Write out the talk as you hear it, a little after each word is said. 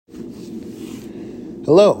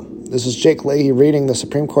Hello, this is Jake Leahy reading the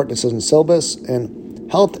Supreme Court decision syllabus in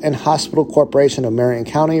Health and Hospital Corporation of Marion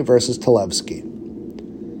County versus Talevski.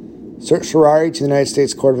 Certiorari to the United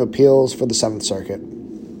States Court of Appeals for the 7th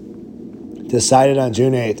Circuit. Decided on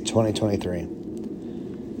June 8, 2023.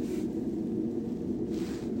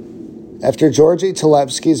 After Georgie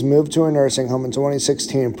Talevski's move to a nursing home in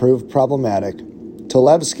 2016 proved problematic,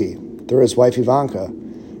 Talevski, through his wife Ivanka,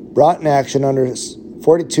 brought an action under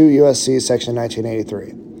 42 U.S.C. Section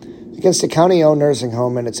 1983 against a county-owned nursing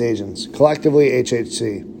home and its agents, collectively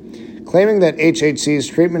HHC, claiming that HHC's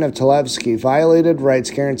treatment of Talevski violated rights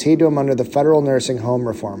guaranteed to him under the Federal Nursing Home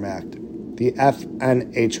Reform Act, the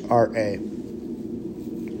FNHRA.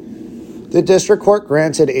 The district court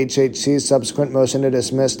granted HHC's subsequent motion to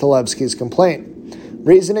dismiss Talevski's complaint,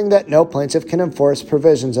 reasoning that no plaintiff can enforce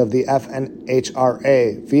provisions of the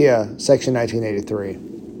FNHRA via Section 1983.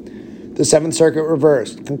 The 7th Circuit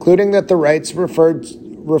reversed, concluding that the rights referred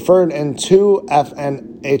in two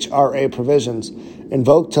FNHRA provisions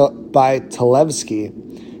invoked by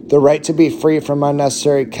Talevski, the right to be free from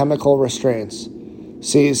unnecessary chemical restraints,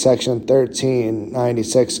 see Section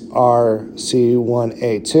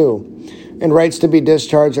 1396RC1A2, and rights to be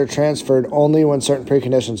discharged or transferred only when certain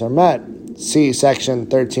preconditions are met, see Section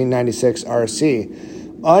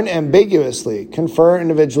 1396RC, unambiguously confer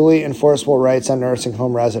individually enforceable rights on nursing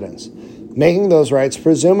home residents, making those rights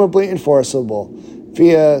presumably enforceable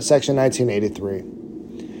via Section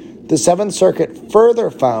 1983. The 7th Circuit further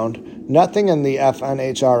found nothing in the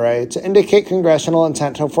FNHRA to indicate congressional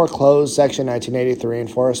intent to foreclose Section 1983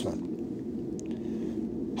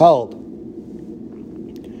 enforcement. Held.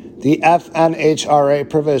 The FNHRA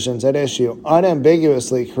provisions at issue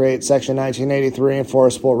unambiguously create Section 1983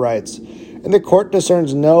 enforceable rights, and the court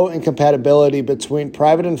discerns no incompatibility between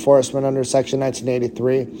private enforcement under Section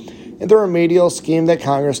 1983 and the remedial scheme that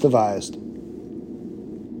Congress devised.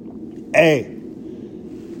 A.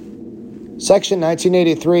 Section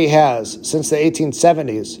 1983 has, since the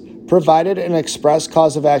 1870s, provided an express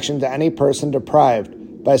cause of action to any person deprived,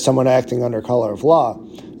 by someone acting under color of law,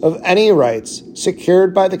 of any rights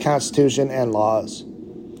secured by the Constitution and laws.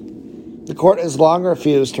 The court has long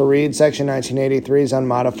refused to read Section 1983's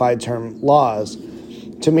unmodified term laws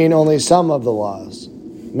to mean only some of the laws.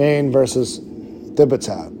 Maine versus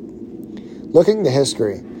Thibodeau. Looking to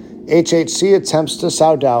history, HHC attempts to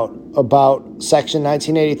sow doubt about Section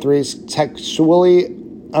 1983's textually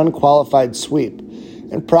unqualified sweep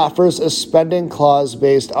and proffers a spending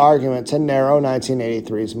clause-based argument to narrow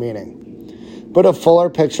 1983's meaning. But a fuller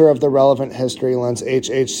picture of the relevant history lends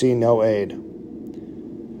HHC no aid.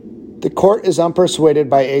 The court is unpersuaded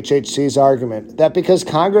by HHC's argument that because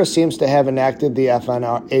Congress seems to have enacted the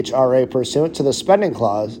FNHRA pursuant to the spending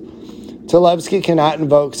clause, Talevski cannot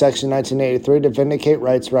invoke Section 1983 to vindicate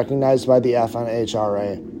rights recognized by the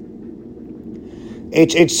FNHRA.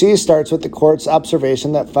 HHC starts with the court's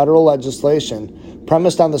observation that federal legislation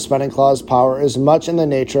premised on the spending clause power is much in the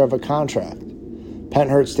nature of a contract.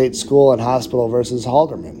 Penhurst State School and Hospital versus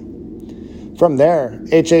Halderman. From there,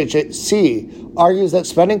 HHC argues that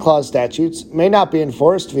spending clause statutes may not be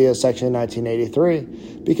enforced via Section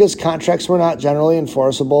 1983 because contracts were not generally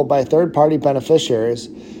enforceable by third-party beneficiaries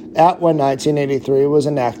at when 1983 was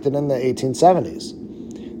enacted in the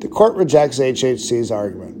 1870s. The court rejects HHC's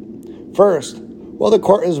argument. First, while the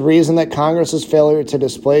court has reasoned that Congress's failure to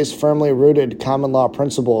displace firmly rooted common law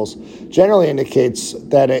principles generally indicates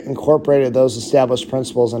that it incorporated those established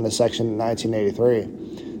principles into Section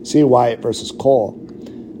 1983, see Wyatt versus Cole.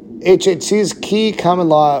 HHC's key common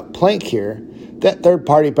law plank here, that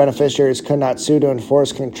third-party beneficiaries could not sue to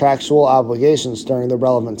enforce contractual obligations during the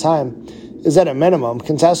relevant time, is at a minimum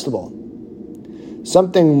contestable.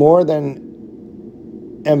 Something more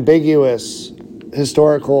than ambiguous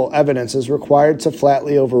historical evidence is required to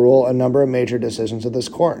flatly overrule a number of major decisions of this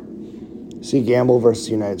court. See Gamble versus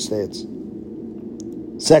United States.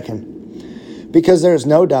 Second, because there is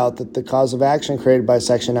no doubt that the cause of action created by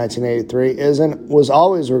Section 1983 is and was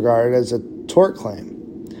always regarded as a tort claim.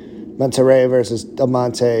 Monterey versus Del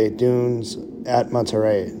Monte Dunes at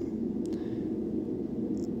Monterey.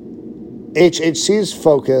 HHC's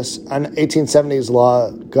focus on 1870s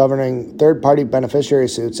law governing third-party beneficiary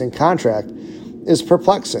suits in contract is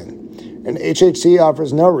perplexing, and HHC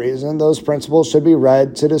offers no reason those principles should be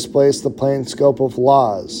read to displace the plain scope of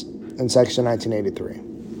laws in Section 1983.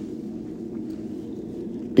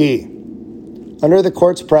 B. Under the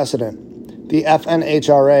court's precedent, the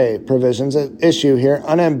FNHRA provisions at issue here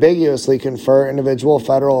unambiguously confer individual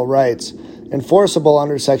federal rights enforceable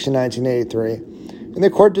under Section 1983, and the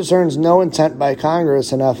court discerns no intent by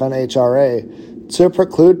Congress and FNHRA to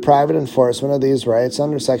preclude private enforcement of these rights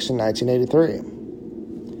under Section 1983.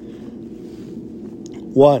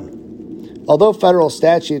 1. Although federal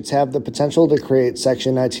statutes have the potential to create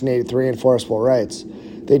Section 1983 enforceable rights,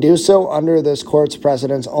 they do so under this court's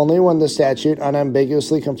precedents only when the statute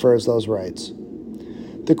unambiguously confers those rights.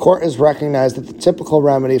 The court has recognized that the typical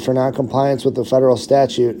remedy for noncompliance with the federal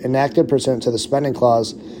statute enacted pursuant to the spending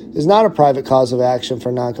clause is not a private cause of action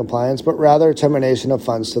for noncompliance, but rather termination of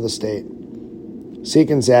funds to the state. See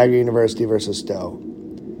Gonzaga University v. Stowe.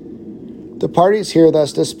 The parties here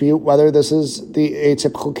thus dispute whether this is the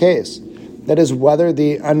atypical case, that is, whether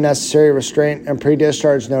the unnecessary restraint and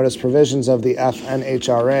pre-discharge notice provisions of the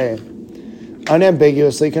FNHRA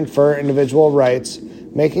unambiguously confer individual rights,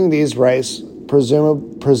 making these rights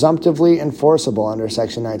presumptively enforceable under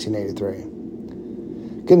Section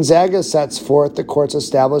 1983. Gonzaga sets forth the court's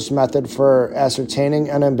established method for ascertaining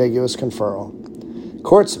unambiguous conferral.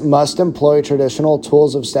 Courts must employ traditional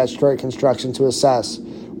tools of statutory construction to assess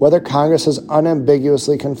whether Congress has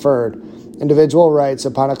unambiguously conferred individual rights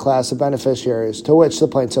upon a class of beneficiaries to which the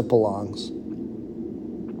plaintiff belongs.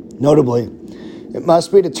 Notably, it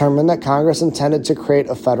must be determined that Congress intended to create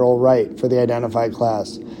a federal right for the identified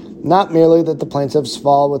class, not merely that the plaintiffs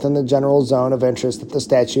fall within the general zone of interest that the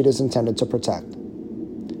statute is intended to protect.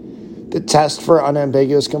 The test for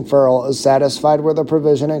unambiguous conferral is satisfied where the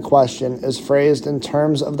provision in question is phrased in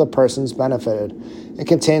terms of the persons benefited and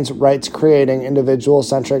contains rights-creating,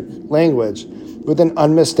 individual-centric language with an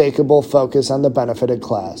unmistakable focus on the benefited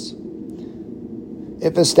class.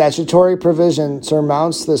 If a statutory provision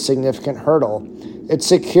surmounts this significant hurdle, it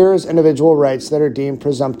secures individual rights that are deemed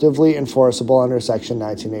presumptively enforceable under Section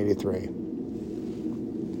 1983.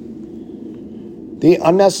 The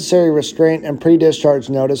unnecessary restraint and pre-discharge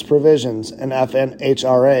notice provisions in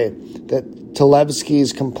FNHRA that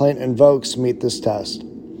Talevski's complaint invokes meet this test.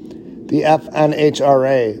 The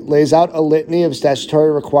FNHRA lays out a litany of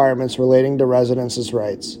statutory requirements relating to residents'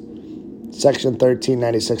 rights. Section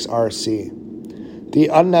 1396 RC. The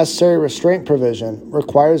unnecessary restraint provision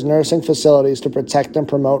requires nursing facilities to protect and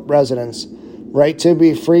promote residents' right to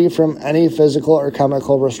be free from any physical or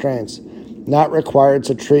chemical restraints, not required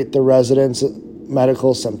to treat the residents'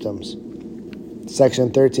 medical symptoms.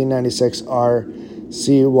 Section 1396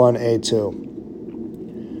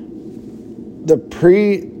 RC1A2. The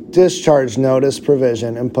pre-discharge notice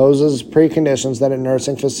provision imposes preconditions that a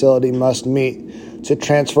nursing facility must meet to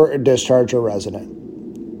transfer or discharge a resident.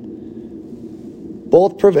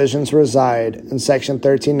 Both provisions reside in Section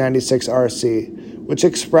 1396 RC, which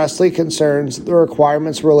expressly concerns the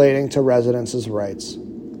requirements relating to residents' rights.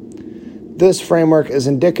 This framework is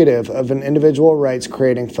indicative of an individual rights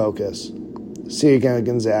creating focus. See again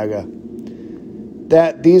Gonzaga.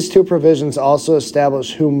 That these two provisions also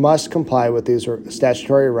establish who must comply with these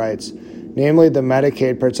statutory rights, namely the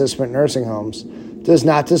Medicaid participant nursing homes, does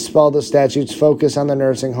not dispel the statute's focus on the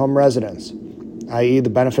nursing home residents, i.e. the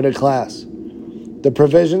benefited class. The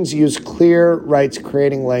provisions use clear rights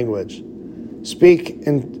creating language, speak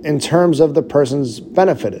in terms of the persons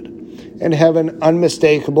benefited, and have an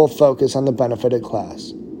unmistakable focus on the benefited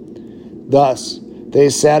class. Thus, they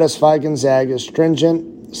satisfy Gonzaga's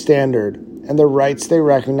stringent standard, and the rights they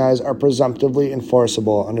recognize are presumptively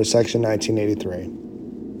enforceable under Section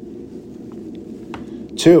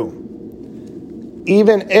 1983. 2.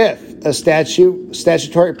 Even if a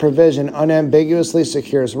statutory provision unambiguously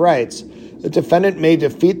secures rights, the defendant may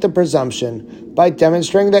defeat the presumption by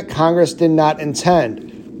demonstrating that Congress did not intend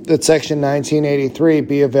that Section 1983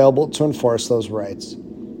 be available to enforce those rights.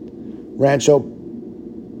 Rancho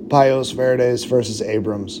Palos Verdes v.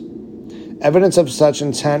 Abrams. Evidence of such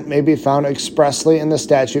intent may be found expressly in the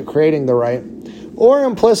statute creating the right, or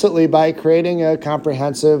implicitly by creating a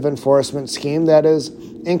comprehensive enforcement scheme that is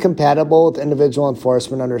incompatible with individual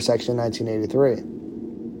enforcement under Section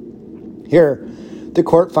 1983. Here, the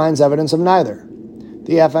court finds evidence of neither.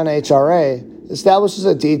 The FNHRA establishes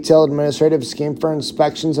a detailed administrative scheme for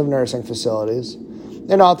inspections of nursing facilities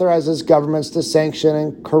and authorizes governments to sanction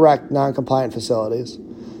and correct non-compliant facilities.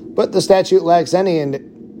 But the statute lacks any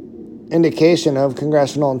indication of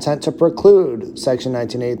congressional intent to preclude Section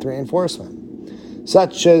 1983 enforcement,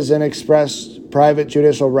 such as an express private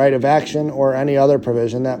judicial right of action or any other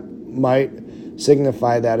provision that might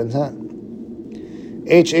signify that intent.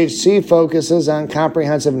 HHC focuses on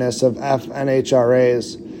comprehensiveness of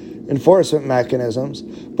FNHRA's enforcement mechanisms,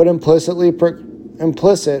 but implicit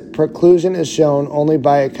preclusion is shown only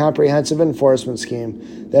by a comprehensive enforcement scheme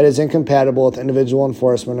that is incompatible with individual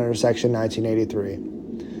enforcement under Section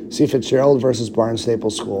 1983. See Fitzgerald v.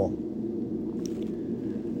 Barnes-Staples School.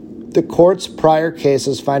 The court's prior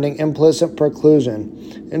cases finding implicit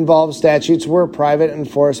preclusion involve statutes where private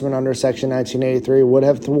enforcement under Section 1983 would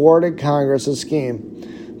have thwarted Congress's scheme,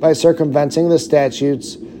 by circumventing the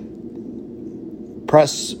statute's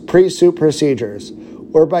pre-suit procedures,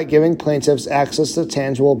 or by giving plaintiffs access to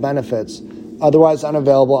tangible benefits otherwise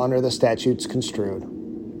unavailable under the statutes construed.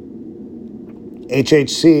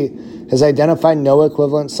 HHC has identified no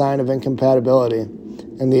equivalent sign of incompatibility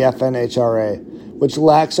in the FNHRA, which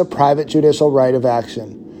lacks a private judicial right of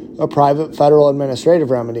action, a private federal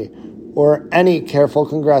administrative remedy, or any careful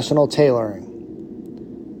congressional tailoring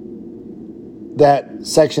that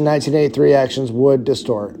Section 1983 actions would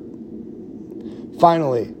distort.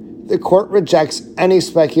 Finally, the court rejects any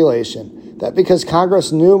speculation that because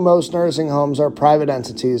Congress knew most nursing homes are private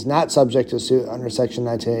entities not subject to suit under Section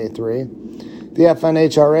 1983, the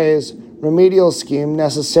FNHRA's remedial scheme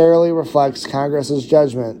necessarily reflects Congress's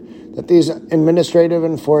judgment that these administrative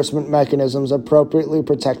enforcement mechanisms appropriately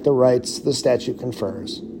protect the rights the statute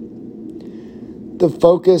confers. The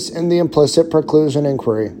focus in the implicit preclusion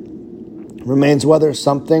inquiry remains whether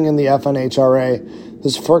something in the FNHRA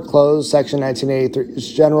has foreclosed Section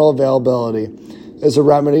 1983's general availability as a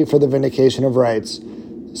remedy for the vindication of rights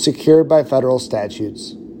secured by federal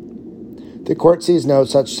statutes. The court sees no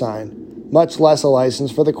such sign, much less a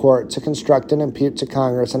license for the court to construct and impute to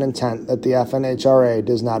Congress an intent that the FNHRA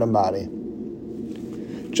does not embody.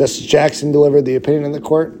 Justice Jackson delivered the opinion in the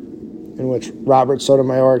court, in which Roberts,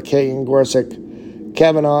 Sotomayor, Kagan, Gorsuch,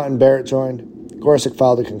 Kavanaugh, and Barrett joined. Gorsuch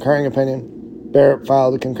filed a concurring opinion. Barrett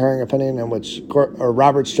filed a concurring opinion in which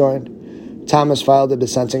Roberts joined. Thomas filed a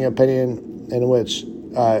dissenting opinion in which,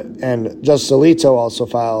 and Justice Alito also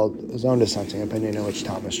filed his own dissenting opinion in which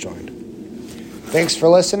Thomas joined. Thanks for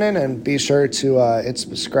listening, and be sure to hit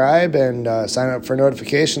subscribe and sign up for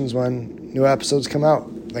notifications when new episodes come out.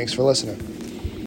 Thanks for listening.